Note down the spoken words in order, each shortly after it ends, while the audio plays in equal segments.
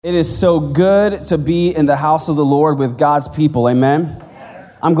It is so good to be in the house of the Lord with God's people. Amen.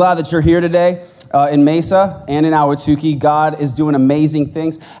 I'm glad that you're here today in Mesa and in Ahwatukee. God is doing amazing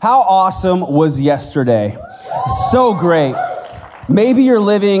things. How awesome was yesterday? So great. Maybe you're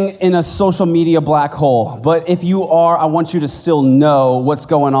living in a social media black hole, but if you are, I want you to still know what's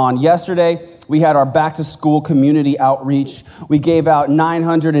going on. Yesterday, we had our back to school community outreach. We gave out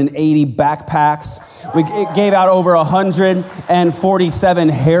 980 backpacks. We gave out over 147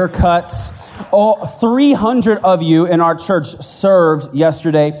 haircuts. 300 of you in our church served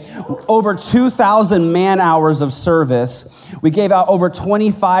yesterday. Over 2,000 man hours of service. We gave out over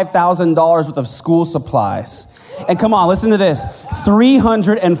 $25,000 worth of school supplies. And come on, listen to this.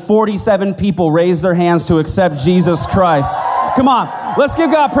 347 people raised their hands to accept Jesus Christ. Come on, let's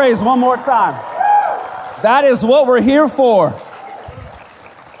give God praise one more time. That is what we're here for.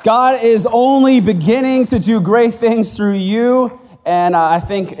 God is only beginning to do great things through you, and I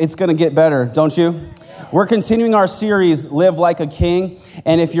think it's going to get better, don't you? We're continuing our series, Live Like a King,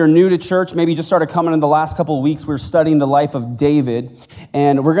 and if you're new to church, maybe you just started coming in the last couple of weeks, we're studying the life of David,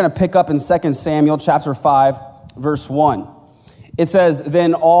 and we're going to pick up in 2 Samuel chapter 5, verse 1. It says,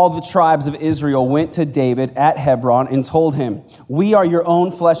 "Then all the tribes of Israel went to David at Hebron and told him, 'We are your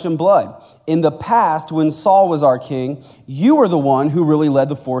own flesh and blood. In the past, when Saul was our king, you were the one who really led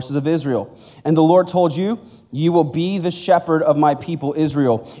the forces of Israel. And the Lord told you, you will be the shepherd of my people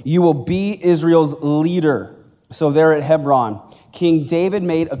Israel. You will be Israel's leader.' So there at Hebron, King David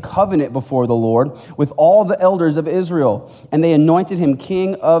made a covenant before the Lord with all the elders of Israel, and they anointed him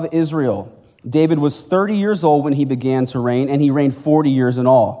king of Israel. David was 30 years old when he began to reign, and he reigned 40 years in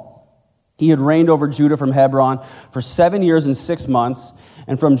all. He had reigned over Judah from Hebron for 7 years and 6 months,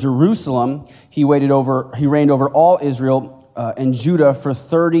 and from Jerusalem he reigned over all Israel and Judah for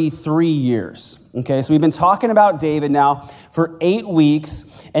 33 years. Okay, so we've been talking about David now for 8 weeks,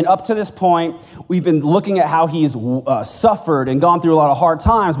 and up to this point, we've been looking at how he's suffered and gone through a lot of hard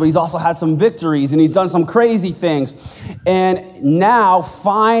times, but he's also had some victories, and he's done some crazy things. And now,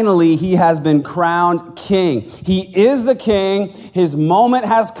 finally, he has been crowned king. He is the king. His moment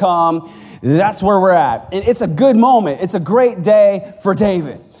has come. That's where we're at. And it's a good moment. It's a great day for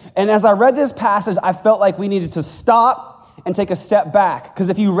David. And as I read this passage, I felt like we needed to stop and take a step back. Because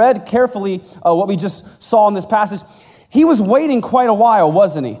if you read carefully what we just saw in this passage, he was waiting quite a while,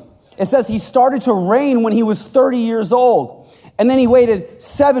 wasn't he? It says he started to reign when he was 30 years old. And then he waited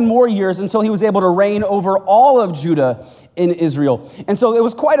 7 more years until he was able to reign over all of Judah in Israel. And so it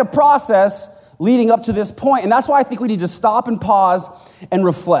was quite a process leading up to this point. And that's why I think we need to stop and pause and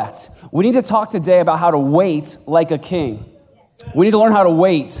reflect. We need to talk today about how to wait like a king. We need to learn how to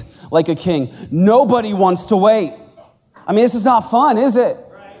wait like a king. Nobody wants to wait. I mean, this is not fun, is it?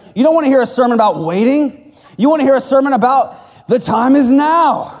 You don't want to hear a sermon about waiting. You want to hear a sermon about the time is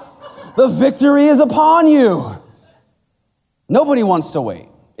now. The victory is upon you. Nobody wants to wait.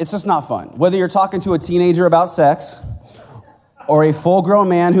 It's just not fun. Whether you're talking to a teenager about sex or a full-grown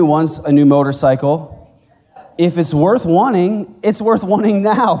man who wants a new motorcycle, if it's worth wanting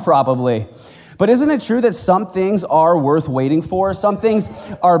now, probably. But isn't it true that some things are worth waiting for? Some things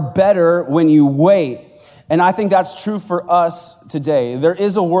are better when you wait. And I think that's true for us today. There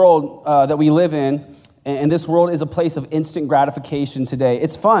is a world that we live in, and this world is a place of instant gratification today.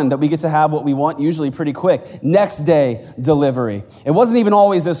 It's fun that we get to have what we want, usually pretty quick. Next day delivery. It wasn't even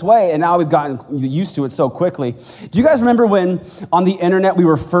always this way, and now we've gotten used to it so quickly. Do you guys remember when on the internet we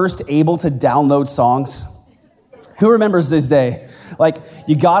were first able to download songs? Who remembers this day? Like,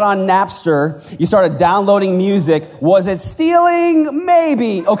 you got on Napster, you started downloading music. Was it stealing?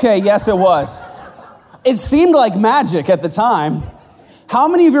 Maybe. Okay, yes, it was. It seemed like magic at the time. How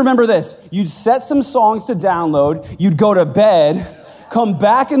many of you remember this? You'd set some songs to download, you'd go to bed, come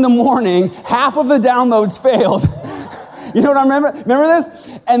back in the morning, half of the downloads failed. You know what I remember? Remember this?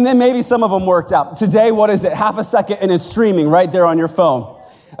 And then maybe some of them worked out. Today, what is it? Half a second and it's streaming right there on your phone.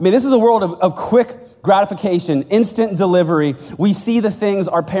 I mean, this is a world of quick gratification, instant delivery. We see the things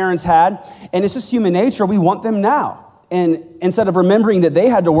our parents had, and it's just human nature. We want them now. And instead of remembering that they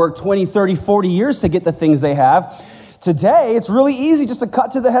had to work 20, 30, 40 years to get the things they have, today it's really easy just to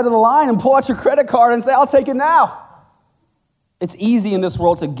cut to the head of the line and pull out your credit card and say, I'll take it now. It's easy in this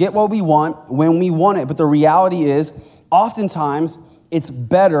world to get what we want when we want it. But the reality is, oftentimes, it's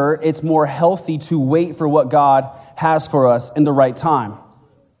better, it's more healthy to wait for what God has for us in the right time.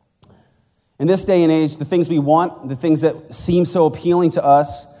 In this day and age, the things we want, the things that seem so appealing to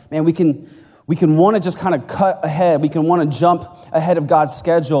us, man, we can want to just kind of cut ahead. We can want to jump ahead of God's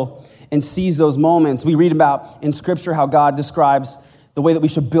schedule and seize those moments. We read about in Scripture how God describes the way that we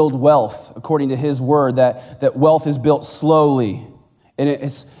should build wealth according to his word, that wealth is built slowly. And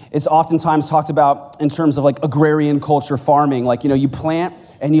it's oftentimes talked about in terms of like agrarian culture, farming. Like, you plant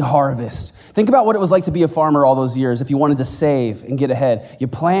and you harvest. Think about what it was like to be a farmer all those years if you wanted to save and get ahead. You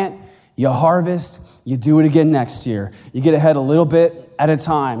plant, you harvest, you do it again next year. You get ahead a little bit at a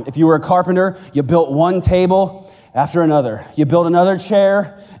time. If you were a carpenter, you built one table after another. You built another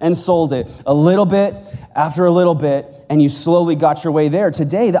chair and sold it a little bit after a little bit, and you slowly got your way there.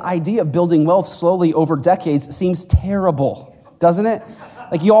 Today, the idea of building wealth slowly over decades seems terrible, doesn't it?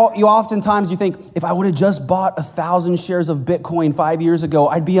 Like you oftentimes you think, if I would have just bought 1,000 shares of Bitcoin 5 years ago,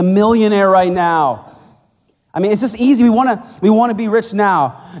 I'd be a millionaire right now. I mean, it's just easy. We want to be rich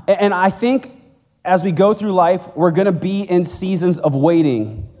now. And I think as we go through life, we're going to be in seasons of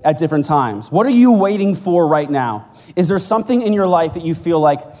waiting at different times. What are you waiting for right now? Is there something in your life that you feel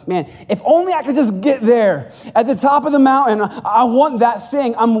like, man, if only I could just get there at the top of the mountain, I want that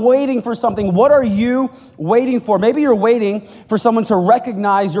thing. I'm waiting for something. What are you waiting for? Maybe you're waiting for someone to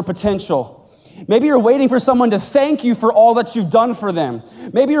recognize your potential. Maybe you're waiting for someone to thank you for all that you've done for them.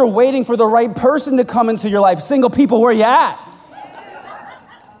 Maybe you're waiting for the right person to come into your life. Single people, where you at?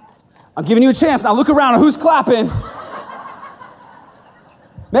 I'm giving you a chance. Now look around. Who's clapping?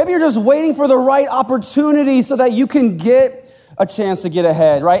 Maybe you're just waiting for the right opportunity so that you can get a chance to get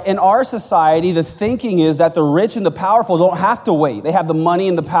ahead, right? In our society, the thinking is that the rich and the powerful don't have to wait. They have the money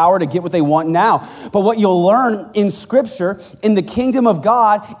and the power to get what they want now. But what you'll learn in Scripture, in the kingdom of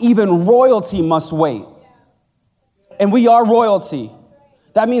God, even royalty must wait. And we are royalty.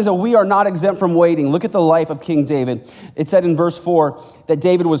 That means that we are not exempt from waiting. Look at the life of King David. It said in verse 4 that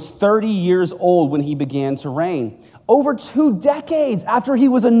David was 30 years old when he began to reign. Over 2 decades after he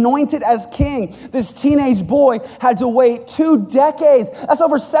was anointed as king, this teenage boy had to wait 2 decades. That's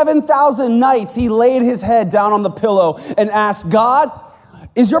over 7,000 nights he laid his head down on the pillow and asked, God,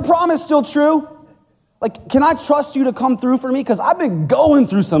 is your promise still true? Like, can I trust you to come through for me? Because I've been going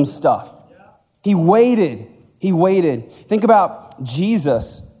through some stuff. He waited. He waited. Think about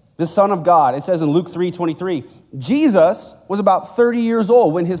Jesus, the Son of God. It says in Luke 3:23, Jesus was about 30 years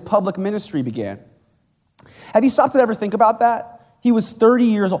old when his public ministry began. Have you stopped to ever think about that? He was 30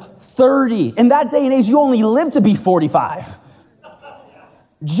 years old. 30. In that day and age, you only lived to be 45.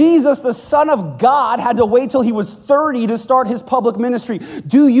 Jesus, the Son of God, had to wait till he was 30 to start his public ministry.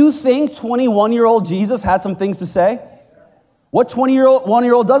 Do you think 21-year-old Jesus had some things to say? What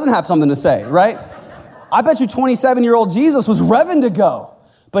 21-year-old doesn't have something to say, right? I bet you 27-year-old Jesus was revving to go,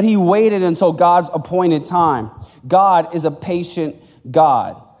 but he waited until God's appointed time. God is a patient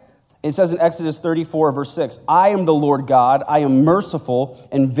God. It says in Exodus 34, verse 6, I am the Lord God. I am merciful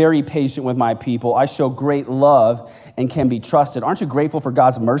and very patient with my people. I show great love and can be trusted. Aren't you grateful for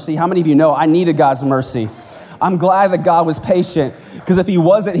God's mercy? How many of you know I needed God's mercy? I'm glad that God was patient, because if he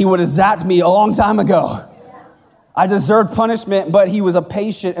wasn't, he would have zapped me a long time ago. I deserved punishment, but he was a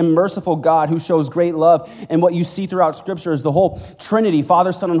patient and merciful God who shows great love. And what you see throughout Scripture is the whole Trinity,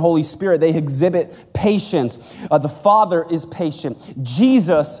 Father, Son, and Holy Spirit. They exhibit patience. The Father is patient.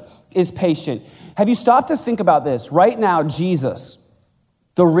 Jesus is patient. Have you stopped to think about this? Right now, Jesus,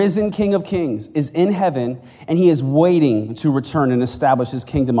 the risen King of Kings, is in heaven, and he is waiting to return and establish his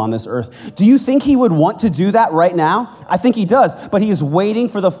kingdom on this earth. Do you think he would want to do that right now? I think he does, but he is waiting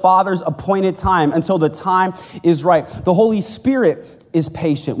for the Father's appointed time until the time is right. The Holy Spirit is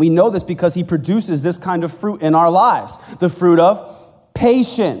patient. We know this because he produces this kind of fruit in our lives, the fruit of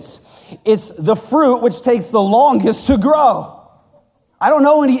patience. It's the fruit which takes the longest to grow. I don't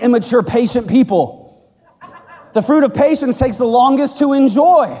know any immature, patient people. The fruit of patience takes the longest to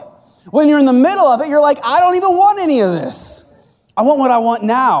enjoy. When you're in the middle of it, you're like, I don't even want any of this. I want what I want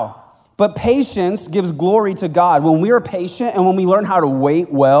now. But patience gives glory to God. When we are patient and when we learn how to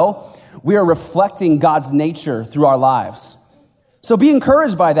wait well, we are reflecting God's nature through our lives. So be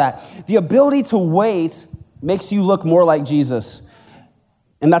encouraged by that. The ability to wait makes you look more like Jesus.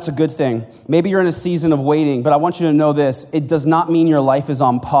 And that's a good thing. Maybe you're in a season of waiting, but I want you to know this. It does not mean your life is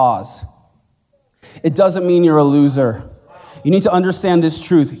on pause. It doesn't mean you're a loser. You need to understand this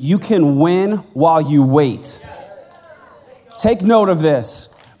truth. You can win while you wait. Take note of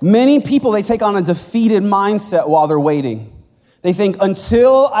this. Many people, they take on a defeated mindset while they're waiting. They think,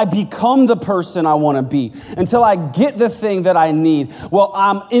 until I become the person I want to be, until I get the thing that I need, well,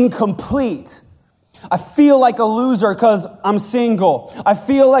 I'm incomplete. I feel like a loser because I'm single. I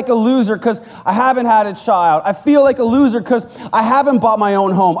feel like a loser because I haven't had a child. I feel like a loser because I haven't bought my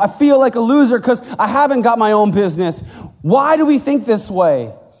own home. I feel like a loser because I haven't got my own business. Why do we think this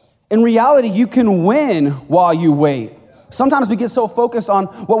way? In reality, you can win while you wait. Sometimes we get so focused on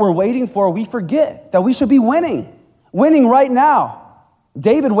what we're waiting for, we forget that we should be winning right now.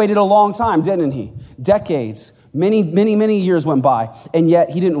 David waited a long time, didn't he? Decades. Many years went by, and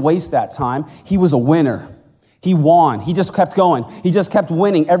yet he didn't waste that time. He was a winner. He won. He just kept going. He just kept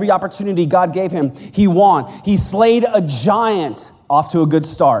winning. Every opportunity God gave him, he won. He slayed a giant, off to a good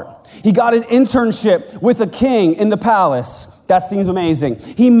start. He got an internship with a king in the palace. That seems amazing.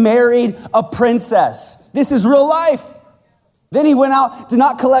 He married a princess. This is real life. Then he went out to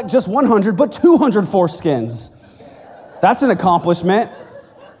not collect just 100, but 200 foreskins. That's an accomplishment.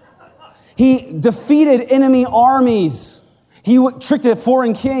 He defeated enemy armies. He tricked a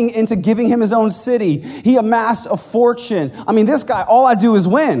foreign king into giving him his own city. He amassed a fortune. I mean, this guy, all I do is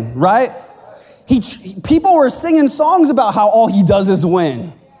win, right? People were singing songs about how all he does is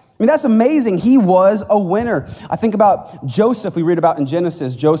win. I mean, that's amazing. He was a winner. I think about Joseph, we read about in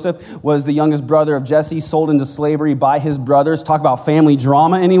Genesis. Joseph was the youngest brother of Jesse, sold into slavery by his brothers. Talk about family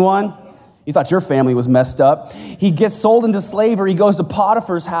drama, anyone? You thought your family was messed up. He gets sold into slavery. He goes to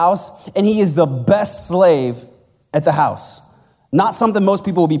Potiphar's house, and he is the best slave at the house. Not something most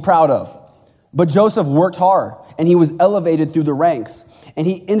people would be proud of. But Joseph worked hard, and he was elevated through the ranks. And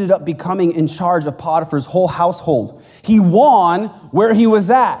he ended up becoming in charge of Potiphar's whole household. He won where he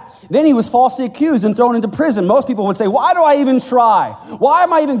was at. Then he was falsely accused and thrown into prison. Most people would say, why do I even try? Why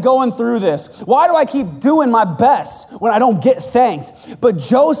am I even going through this? Why do I keep doing my best when I don't get thanked? But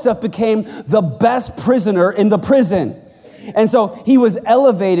Joseph became the best prisoner in the prison. And so he was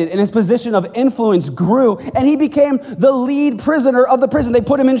elevated and his position of influence grew, and he became the lead prisoner of the prison. They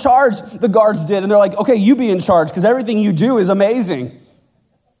put him in charge, the guards did, and they're like, okay, you be in charge because everything you do is amazing.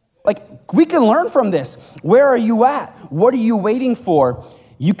 Like, we can learn from this. Where are you at? What are you waiting for?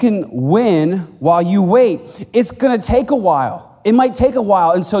 You can win while you wait. It's going to take a while. It might take a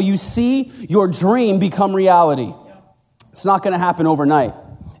while until you see your dream become reality. It's not going to happen overnight.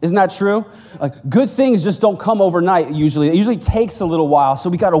 Isn't that true? Like, good things just don't come overnight usually. It usually takes a little while,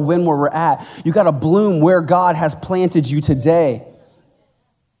 so we got to win where we're at. You got to bloom where God has planted you today.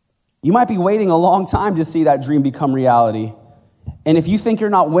 You might be waiting a long time to see that dream become reality. And if you think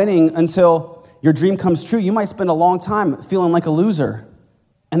you're not winning until your dream comes true, you might spend a long time feeling like a loser.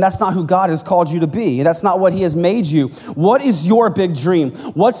 And that's not who God has called you to be. That's not what he has made you. What is your big dream?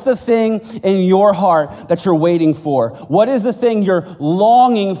 What's the thing in your heart that you're waiting for? What is the thing you're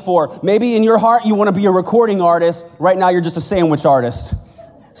longing for? Maybe in your heart you want to be a recording artist. Right now you're just a sandwich artist.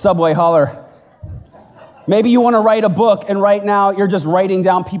 Subway, holler. Maybe you want to write a book and right now you're just writing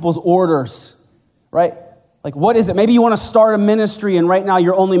down people's orders, right? Like, what is it? Maybe you want to start a ministry and right now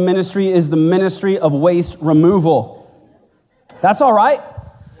your only ministry is the ministry of waste removal. That's all right.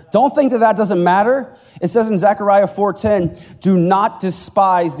 Don't think that doesn't matter. It says in Zechariah 4:10, do not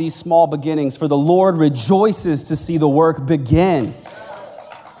despise these small beginnings, for the Lord rejoices to see the work begin.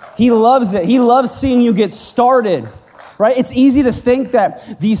 He loves it. He loves seeing you get started, right? It's easy to think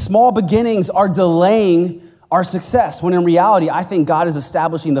that these small beginnings are delaying our success, when in reality, I think God is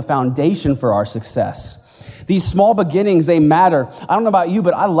establishing the foundation for our success. These small beginnings, they matter. I don't know about you,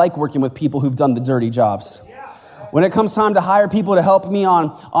 but I like working with people who've done the dirty jobs. When it comes time to hire people to help me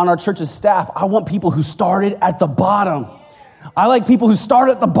on our church's staff, I want people who started at the bottom. I like people who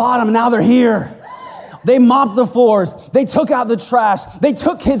started at the bottom and now they're here. They mopped the floors. They took out the trash. They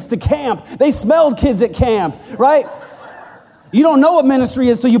took kids to camp. They smelled kids at camp, right? You don't know what ministry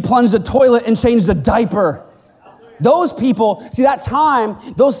is till you plunge the toilet and change the diaper. Those people, see that time,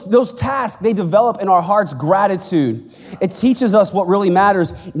 those tasks, they develop in our hearts gratitude. It teaches us what really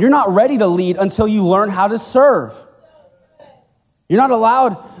matters. You're not ready to lead until you learn how to serve. You're not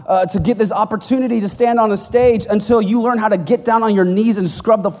allowed to get this opportunity to stand on a stage until you learn how to get down on your knees and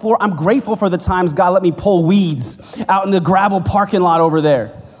scrub the floor. I'm grateful for the times God let me pull weeds out in the gravel parking lot over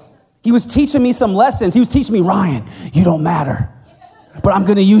there. He was teaching me some lessons. He was teaching me, Ryan, you don't matter, but I'm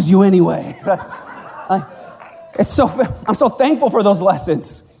going to use you anyway. I'm so thankful for those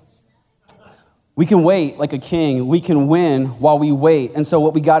lessons. We can wait like a king. We can win while we wait. And so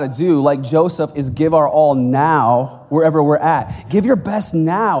what we got to do, like Joseph, is give our all now wherever we're at. Give your best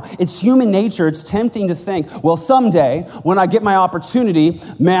now. It's human nature. It's tempting to think, well, someday when I get my opportunity,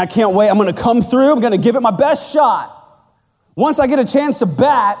 man, I can't wait. I'm going to come through. I'm going to give it my best shot. Once I get a chance to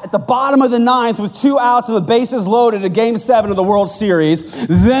bat at the bottom of the ninth with 2 outs and the bases loaded at Game 7 of the World Series,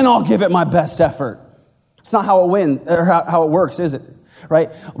 then I'll give it my best effort. It's not how it works, is it?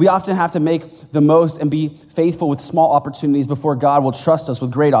 Right? We often have to make the most and be faithful with small opportunities before God will trust us with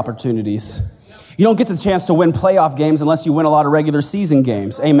great opportunities. You don't get the chance to win playoff games unless you win a lot of regular season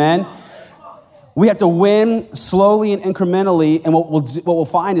games. Amen? We have to win slowly and incrementally, and what we'll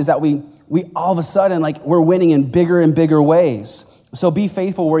find is that we all of a sudden, like, we're winning in bigger and bigger ways. So be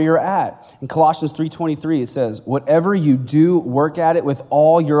faithful where you're at. In Colossians 3:23, it says, whatever you do, work at it with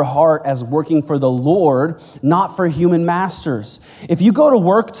all your heart as working for the Lord, not for human masters. If you go to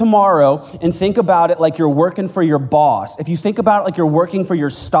work tomorrow and think about it like you're working for your boss, if you think about it like you're working for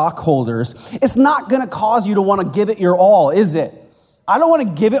your stockholders, it's not going to cause you to want to give it your all, is it? I don't want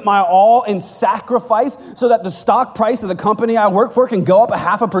to give it my all and sacrifice so that the stock price of the company I work for can go up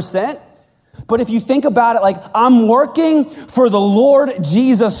 0.5%. But if you think about it like I'm working for the Lord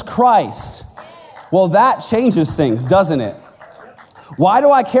Jesus Christ, well, that changes things, doesn't it? Why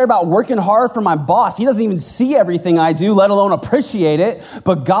do I care about working hard for my boss? He doesn't even see everything I do, let alone appreciate it,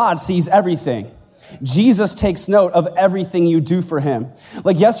 but God sees everything. Jesus takes note of everything you do for him.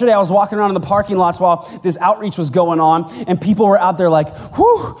 Like yesterday, I was walking around in the parking lots while this outreach was going on, and people were out there like,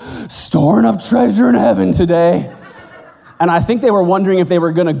 whew, storing up treasure in heaven today. And I think they were wondering if they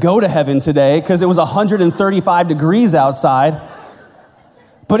were going to go to heaven today because it was 135 degrees outside.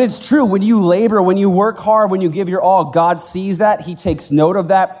 But it's true. When you labor, when you work hard, when you give your all, God sees that. He takes note of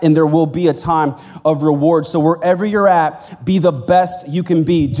that, and there will be a time of reward. So wherever you're at, be the best you can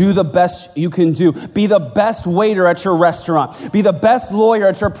be. Do the best you can do. Be the best waiter at your restaurant. Be the best lawyer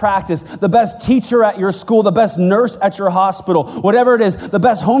at your practice. The best teacher at your school. The best nurse at your hospital. Whatever it is, the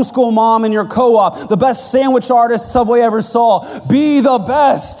best homeschool mom in your co-op. The best sandwich artist Subway ever saw. Be the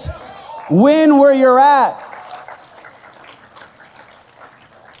best. Win where you're at.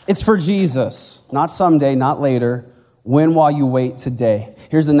 It's for Jesus, not someday, not later. Win while you wait today.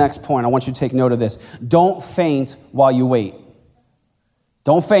 Here's the next point. I want you to take note of this. Don't faint while you wait.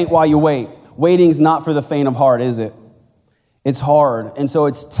 Don't faint while you wait. Waiting's not for the faint of heart, is it? It's hard. And so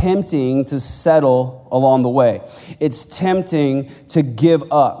it's tempting to settle along the way. It's tempting to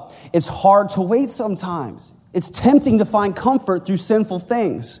give up. It's hard to wait sometimes. It's tempting to find comfort through sinful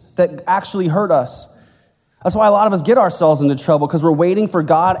things that actually hurt us. That's why a lot of us get ourselves into trouble, because we're waiting for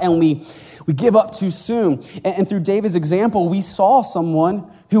God and we give up too soon. And through David's example, we saw someone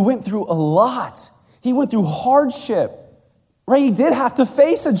who went through a lot. He went through hardship, right? He did have to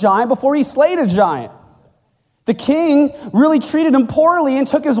face a giant before he slayed a giant. The king really treated him poorly and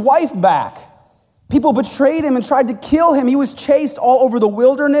took his wife back. People betrayed him and tried to kill him. He was chased all over the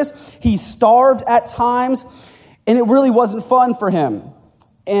wilderness. He starved at times, and it really wasn't fun for him.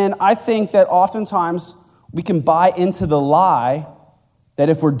 And I think that oftentimes we can buy into the lie that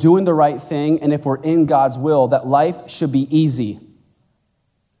if we're doing the right thing and if we're in God's will, that life should be easy.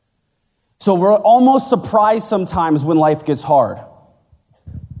 So we're almost surprised sometimes when life gets hard.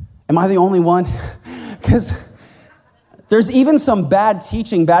 Am I the only one? Because there's even some bad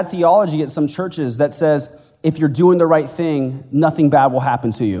teaching, bad theology at some churches that says if you're doing the right thing, nothing bad will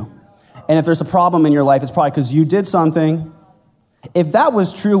happen to you. And if there's a problem in your life, it's probably because you did something. If that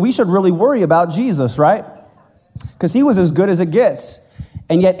was true, we should really worry about Jesus, right? Because he was as good as it gets.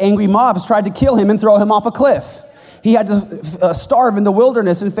 And yet angry mobs tried to kill him and throw him off a cliff. He had to starve in the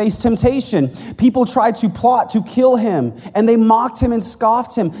wilderness and face temptation. People tried to plot to kill him, and they mocked him and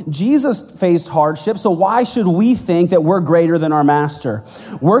scoffed him. Jesus faced hardship, so why should we think that we're greater than our master?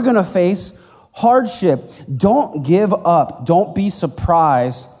 We're going to face hardship. Don't give up. Don't be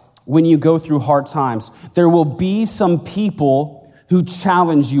surprised when you go through hard times. There will be some people who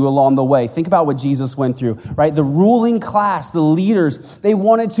challenge you along the way. Think about what Jesus went through, right? The ruling class, the leaders, they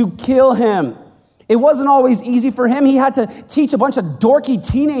wanted to kill him. It wasn't always easy for him. He had to teach a bunch of dorky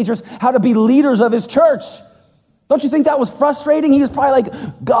teenagers how to be leaders of his church. Don't you think that was frustrating? He was probably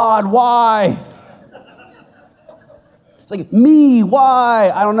like, God, why? It's like, me,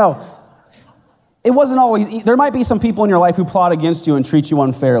 why? I don't know. It wasn't always, there might be some people in your life who plot against you and treat you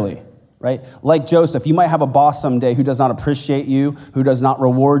unfairly. Right? Like Joseph, you might have a boss someday who does not appreciate you, who does not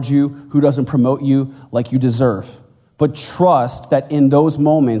reward you, who doesn't promote you like you deserve. But trust that in those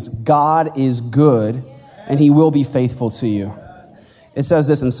moments, God is good and he will be faithful to you. It says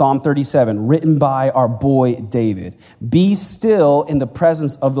this in Psalm 37, written by our boy David. Be still in the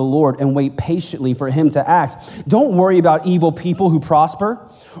presence of the Lord and wait patiently for him to act. Don't worry about evil people who prosper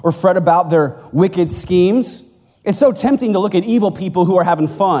or fret about their wicked schemes. It's so tempting to look at evil people who are having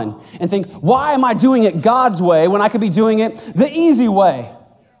fun and think, why am I doing it God's way when I could be doing it the easy way?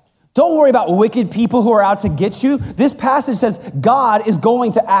 Don't worry about wicked people who are out to get you. This passage says God is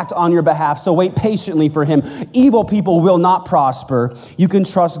going to act on your behalf, so wait patiently for him. Evil people will not prosper. You can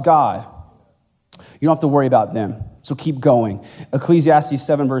trust God. You don't have to worry about them, so keep going. Ecclesiastes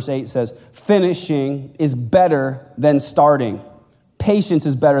 7 verse 8 says, finishing is better than starting. Patience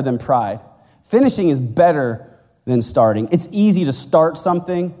is better than pride. Finishing is better than starting. It's easy to start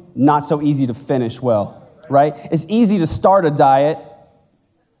something, not so easy to finish well, right? It's easy to start a diet.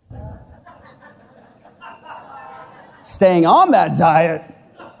 Staying on that diet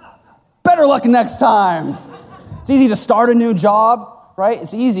Better luck next time. It's easy to start a new job, right?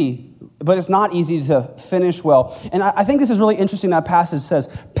 It's easy, but it's not easy to finish well. And I think this is really interesting. That passage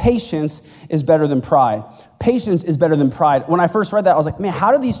says, patience is better than pride. Patience is better than pride. When I first read that, I was like, man,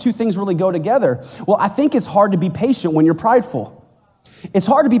 how do these two things really go together? Well, I think it's hard to be patient when you're prideful. It's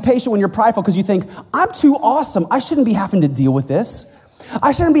hard to be patient when you're prideful because you think, I'm too awesome. I shouldn't be having to deal with this.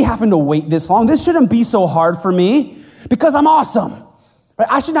 I shouldn't be having to wait this long. This shouldn't be so hard for me because I'm awesome. Right?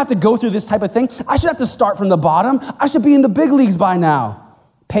 I shouldn't have to go through this type of thing. I should have to start from the bottom. I should be in the big leagues by now.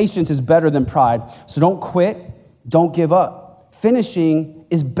 Patience is better than pride. So don't quit. Don't give up. Finishing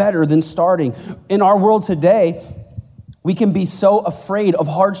is better than starting. In our world today, we can be so afraid of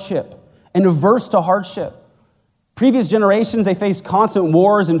hardship and averse to hardship. Previous generations, they faced constant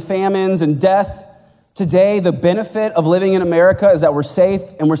wars and famines and death. Today, the benefit of living in America is that we're safe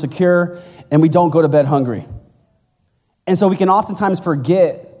and we're secure and we don't go to bed hungry. And so we can oftentimes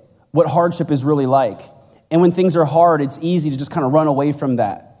forget what hardship is really like. And when things are hard, it's easy to just kind of run away from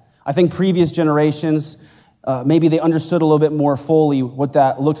that. I think previous generations, maybe they understood a little bit more fully what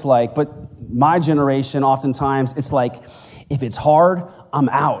that looked like. But my generation, oftentimes, it's like, if it's hard, I'm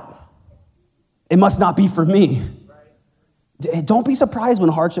out. It must not be for me. Don't be surprised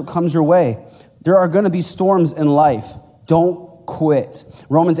when hardship comes your way. There are going to be storms in life. Don't quit.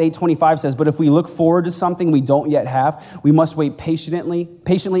 Romans 8:25 says, but if we look forward to something we don't yet have, we must wait patiently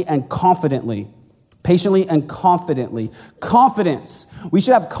and confidently. Patiently and confidently. Confidence. We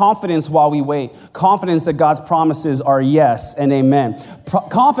should have confidence while we wait. Confidence that God's promises are yes and amen.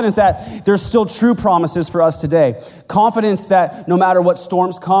 Confidence that there's still true promises for us today. Confidence that no matter what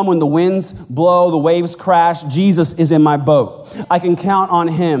storms come, when the winds blow, the waves crash, Jesus is in my boat. I can count on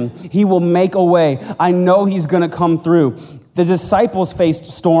him. He will make a way. I know he's going to come through. The disciples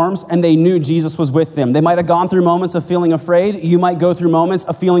faced storms and they knew Jesus was with them. They might have gone through moments of feeling afraid. You might go through moments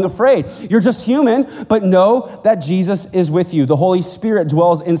of feeling afraid. You're just human, but know that Jesus is with you. The Holy Spirit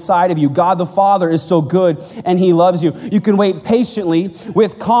dwells inside of you. God the Father is still good and he loves you. You can wait patiently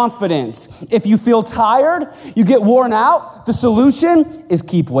with confidence. If you feel tired, you get worn out, the solution is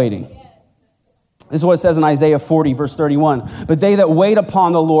keep waiting. This is what it says in Isaiah 40, verse 31. But they that wait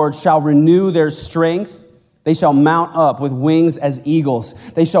upon the Lord shall renew their strength. They shall mount up with wings as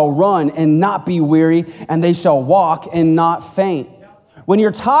eagles. They shall run and not be weary, and they shall walk and not faint. When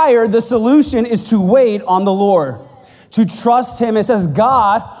you're tired, the solution is to wait on the Lord, to trust him. It says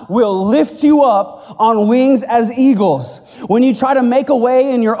God will lift you up on wings as eagles. When you try to make a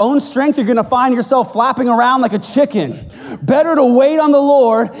way in your own strength, you're going to find yourself flapping around like a chicken. Better to wait on the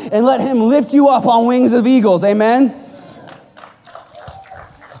Lord and let him lift you up on wings of eagles. Amen?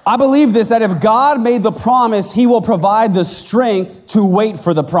 I believe this, that if God made the promise, he will provide the strength to wait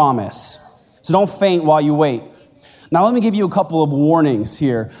for the promise. So don't faint while you wait. Now, let me give you a couple of warnings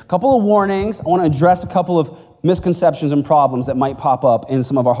here. A couple of warnings. I want to address a couple of misconceptions and problems that might pop up in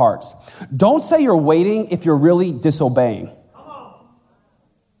some of our hearts. Don't say you're waiting if you're really disobeying.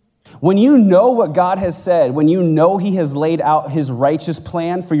 When you know what God has said, when you know he has laid out his righteous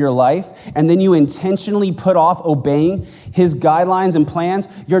plan for your life, and then you intentionally put off obeying his guidelines and plans,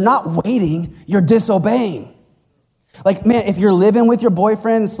 you're not waiting, you're disobeying. Like, man, if you're living with your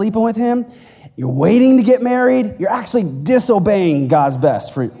boyfriend and sleeping with him, you're waiting to get married, you're actually disobeying God's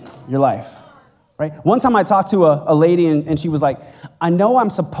best for your life, right? One time I talked to a lady and she was like, I know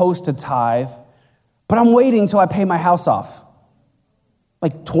I'm supposed to tithe, but I'm waiting till I pay my house off.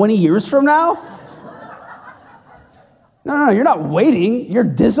 Like 20 years from now? No, you're not waiting, you're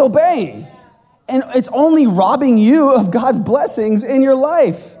disobeying. And it's only robbing you of God's blessings in your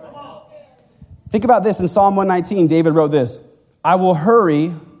life. Think about this. In Psalm 119, David wrote this: I will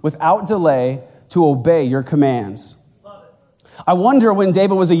hurry without delay to obey your commands. I wonder when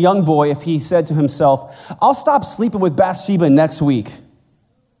David was a young boy if he said to himself, I'll stop sleeping with Bathsheba next week.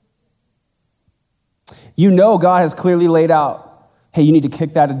 You know God has clearly laid out, hey, you need to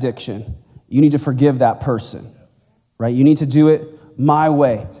kick that addiction. You need to forgive that person, right? You need to do it my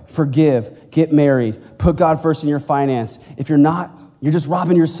way. Forgive, get married, put God first in your finance. If you're not, you're just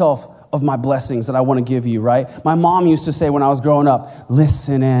robbing yourself of my blessings that I want to give you, right? My mom used to say when I was growing up,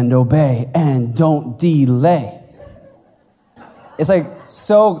 listen and obey and don't delay. It's like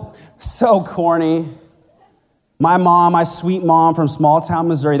so corny. My mom, my sweet mom from small town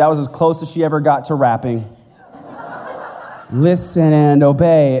Missouri, that was as close as she ever got to rapping. Listen and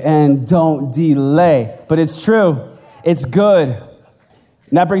obey and don't delay. But it's true. It's good.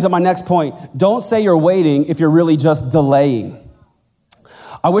 And that brings up my next point. Don't say you're waiting if you're really just delaying.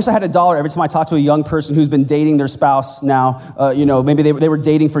 I wish I had $1 every time I talk to a young person who's been dating their spouse now. Maybe they were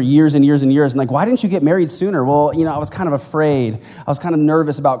dating for years and years and years. And like, why didn't you get married sooner? Well, I was kind of afraid. I was kind of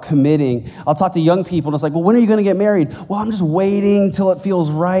nervous about committing. I'll talk to young people and it's like, well, when are you going to get married? Well, I'm just waiting till it feels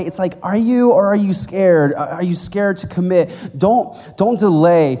right. It's like, are you or are you scared? Are you scared to commit? Don't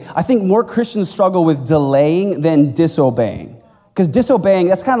delay. I think more Christians struggle with delaying than disobeying. Because disobeying,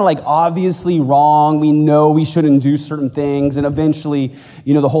 that's kind of like obviously wrong. We know we shouldn't do certain things. And eventually,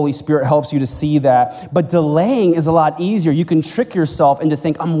 the Holy Spirit helps you to see that. But delaying is a lot easier. You can trick yourself into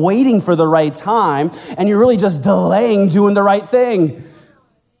think, I'm waiting for the right time. And you're really just delaying doing the right thing.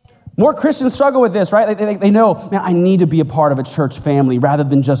 More Christians struggle with this, right? They know, man, I need to be a part of a church family rather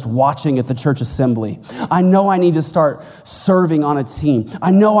than just watching at the church assembly. I know I need to start serving on a team.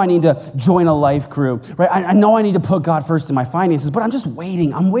 I know I need to join a life group, right? I know I need to put God first in my finances, but I'm just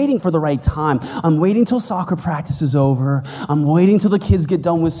waiting. I'm waiting for the right time. I'm waiting till soccer practice is over. I'm waiting till the kids get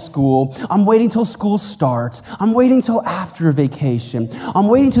done with school. I'm waiting till school starts. I'm waiting till after vacation. I'm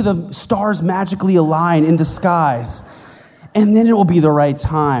waiting till the stars magically align in the skies. And then it will be the right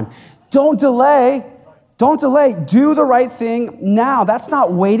time. Don't delay. Don't delay. Do the right thing now. That's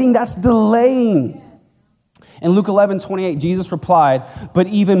not waiting, that's delaying. In Luke 11:28, Jesus replied, but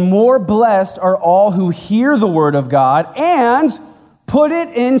even more blessed are all who hear the word of God and put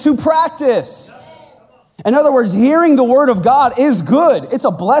it into practice. In other words, hearing the word of God is good. It's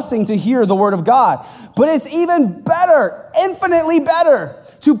a blessing to hear the word of God. But it's even better, infinitely better,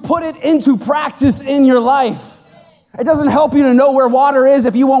 to put it into practice in your life. It doesn't help you to know where water is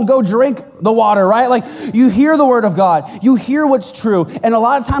if you won't go drink the water, right? Like, you hear the word of God. You hear what's true. And a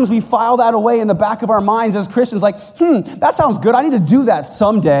lot of times we file that away in the back of our minds as Christians, like, that sounds good. I need to do that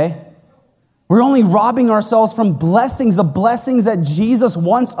someday. We're only robbing ourselves from blessings, the blessings that Jesus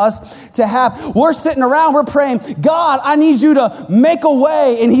wants us to have. We're sitting around, we're praying, God, I need you to make a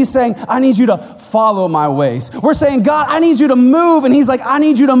way. And he's saying, I need you to follow my ways. We're saying, God, I need you to move. And he's like, I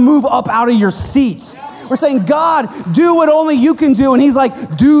need you to move up out of your seat. We're saying, God, do what only you can do. And he's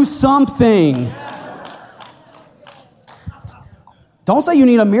like, do something. Don't say you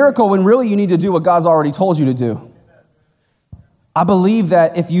need a miracle when really you need to do what God's already told you to do. I believe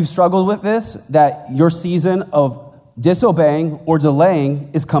that if you've struggled with this, that your season of disobeying or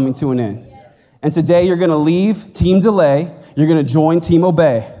delaying is coming to an end. And today you're going to leave Team Delay. You're going to join Team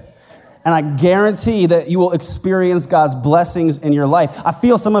Obey. And I guarantee that you will experience God's blessings in your life. I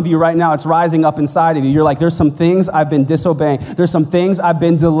feel some of you right now, it's rising up inside of you. You're like, there's some things I've been disobeying. There's some things I've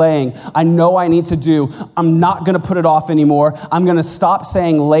been delaying. I know I need to do. I'm not going to put it off anymore. I'm going to stop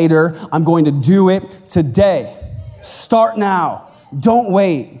saying later. I'm going to do it today. Start now. Don't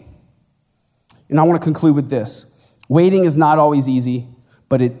wait. And I want to conclude with this. Waiting is not always easy,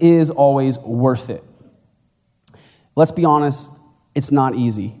 but it is always worth it. Let's be honest, it's not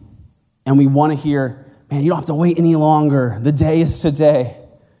easy. And we want to hear, man, you don't have to wait any longer. The day is today.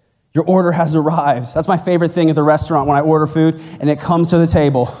 Your order has arrived. That's my favorite thing at the restaurant when I order food and it comes to the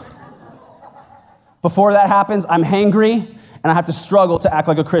table. Before that happens, I'm hangry and I have to struggle to act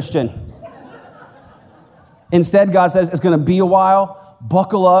like a Christian. Instead, God says it's going to be a while.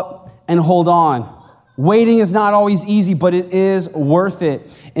 Buckle up and hold on. Waiting is not always easy, but it is worth it.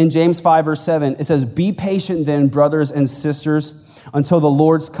 In James 5, verse 7, it says, be patient then, brothers and sisters, until the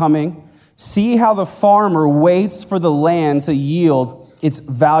Lord's coming. See how the farmer waits for the land to yield its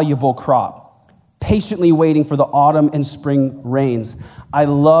valuable crop, patiently waiting for the autumn and spring rains. I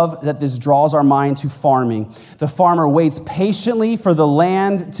love that this draws our mind to farming. The farmer waits patiently for the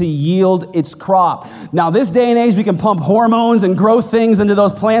land to yield its crop. Now, this day and age, we can pump hormones and grow things into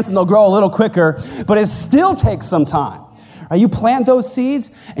those plants and they'll grow a little quicker, but it still takes some time. You plant those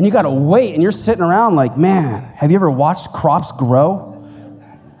seeds and you got to wait and you're sitting around like, man, have you ever watched crops grow?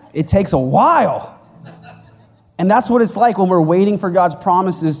 It takes a while. And that's what it's like when we're waiting for God's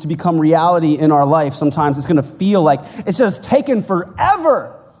promises to become reality in our life. Sometimes it's going to feel like it's just taken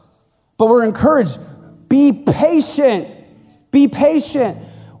forever. But we're encouraged, be patient. Be patient.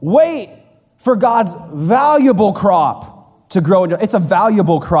 Wait for God's valuable crop to grow. It's a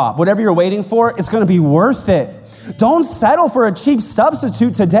valuable crop. Whatever you're waiting for, it's going to be worth it. Don't settle for a cheap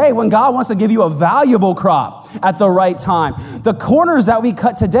substitute today when God wants to give you a valuable crop at the right time. The corners that we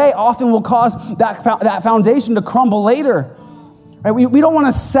cut today often will cause that foundation to crumble later. Right? We don't want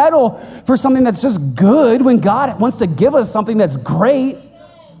to settle for something that's just good when God wants to give us something that's great.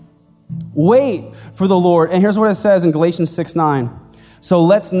 Wait for the Lord. And here's what it says in Galatians 6:9. So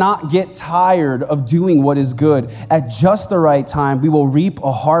let's not get tired of doing what is good. At just the right time, we will reap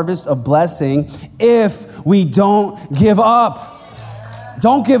a harvest of blessing if we don't give up.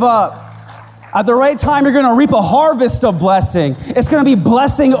 Don't give up. At the right time, you're going to reap a harvest of blessing. It's going to be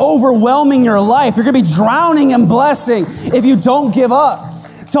blessing overwhelming your life. You're going to be drowning in blessing if you don't give up.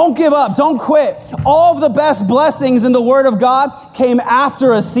 Don't give up. Don't quit. All of the best blessings in the Word of God came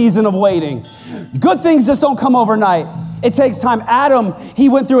after a season of waiting. Good things just don't come overnight. It takes time. Adam, he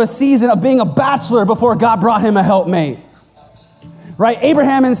went through a season of being a bachelor before God brought him a helpmate. Right?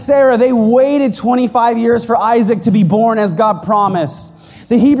 Abraham and Sarah, they waited 25 years for Isaac to be born as God promised.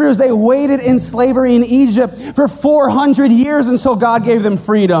 The Hebrews, they waited in slavery in Egypt for 400 years until God gave them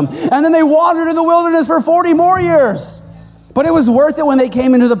freedom. And then they wandered in the wilderness for 40 more years. But it was worth it when they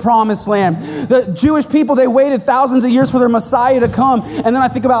came into the promised land. The Jewish people, they waited thousands of years for their Messiah to come. And then I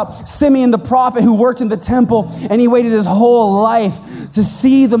think about Simeon the prophet who worked in the temple, and he waited his whole life to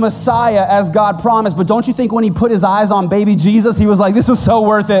see the Messiah as God promised. But don't you think when he put his eyes on baby Jesus, he was like, this was so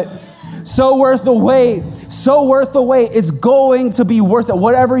worth it. So worth the wait. So worth the wait. It's going to be worth it.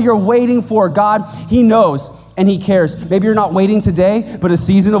 Whatever you're waiting for, God, he knows. And he cares. Maybe you're not waiting today, but a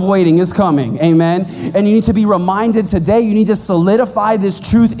season of waiting is coming. Amen. And you need to be reminded today, you need to solidify this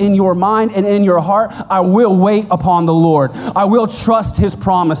truth in your mind and in your heart. I will wait upon the Lord. I will trust his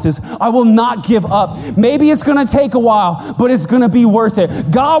promises. I will not give up. Maybe it's going to take a while, but it's going to be worth it.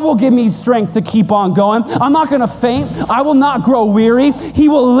 God will give me strength to keep on going. I'm not going to faint. I will not grow weary. He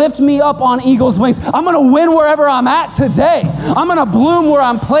will lift me up on eagle's wings. I'm going to win wherever I'm at today. I'm going to bloom where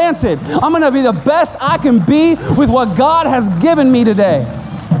I'm planted. I'm going to be the best I can be with what God has given me today.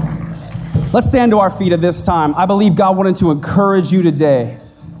 Let's stand to our feet at this time. I believe God wanted to encourage you today.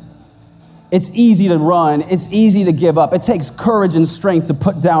 It's easy to run. It's easy to give up. It takes courage and strength to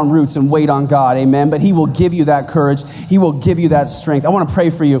put down roots and wait on God. Amen. But he will give you that courage. He will give you that strength. I want to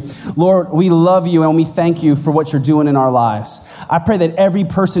pray for you. Lord, we love you and we thank you for what you're doing in our lives. I pray that every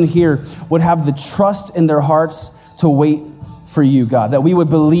person here would have the trust in their hearts to wait for you, God, that we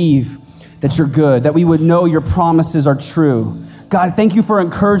would believe that you're good, that we would know your promises are true. God, thank you for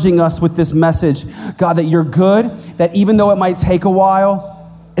encouraging us with this message. God, that you're good, that even though it might take a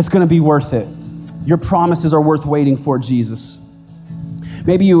while, it's going to be worth it. Your promises are worth waiting for, Jesus.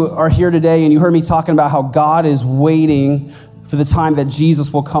 Maybe you are here today and you heard me talking about how God is waiting for the time that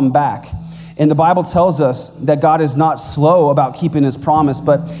Jesus will come back. And the Bible tells us that God is not slow about keeping his promise,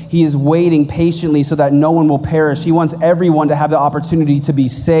 but he is waiting patiently so that no one will perish. He wants everyone to have the opportunity to be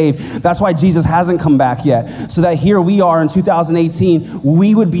saved. That's why Jesus hasn't come back yet. So that here we are in 2018,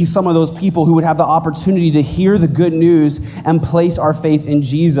 we would be some of those people who would have the opportunity to hear the good news and place our faith in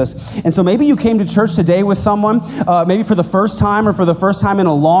Jesus. And so maybe you came to church today with someone, maybe for the first time or for the first time in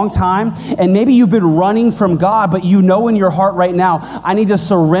a long time, and maybe you've been running from God, but you know in your heart right now, I need to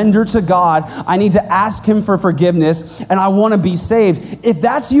surrender to God. I need to ask him for forgiveness, and I want to be saved. If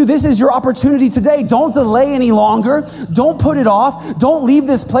that's you, this is your opportunity today. Don't delay any longer. Don't put it off. Don't leave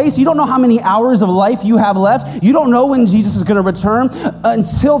this place. You don't know how many hours of life you have left. You don't know when Jesus is going to return.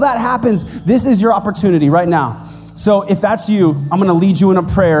 Until that happens, this is your opportunity right now. So if that's you, I'm going to lead you in a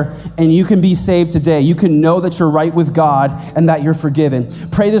prayer, and you can be saved today. You can know that you're right with God and that you're forgiven.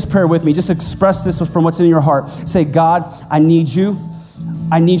 Pray this prayer with me. Just express this from what's in your heart. Say, God, I need you.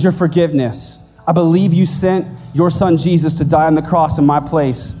 I need your forgiveness. I believe you sent your son Jesus to die on the cross in my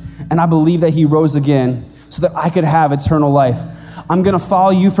place. And I believe that he rose again so that I could have eternal life. I'm going to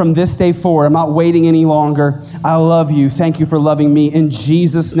follow you from this day forward. I'm not waiting any longer. I love you. Thank you for loving me. In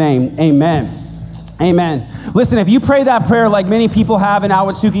Jesus' name, amen. Amen. Listen, if you pray that prayer like many people have in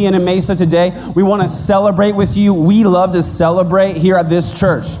Ahwatukee and in Mesa today, we want to celebrate with you. We love to celebrate here at this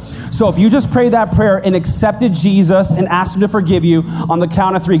church. So if you just prayed that prayer and accepted Jesus and asked him to forgive you, on the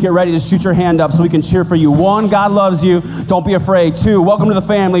count of 3, get ready to shoot your hand up so we can cheer for you. 1, God loves you. Don't be afraid. 2, welcome to the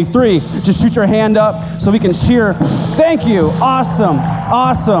family. 3, just shoot your hand up so we can cheer. Thank you. Awesome.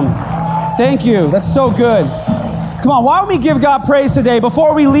 Awesome. Thank you. That's so good. Come on, why don't we give God praise today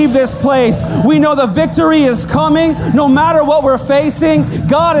before we leave this place? We know the victory is coming. No matter what we're facing,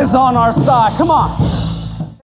 God is on our side. Come on.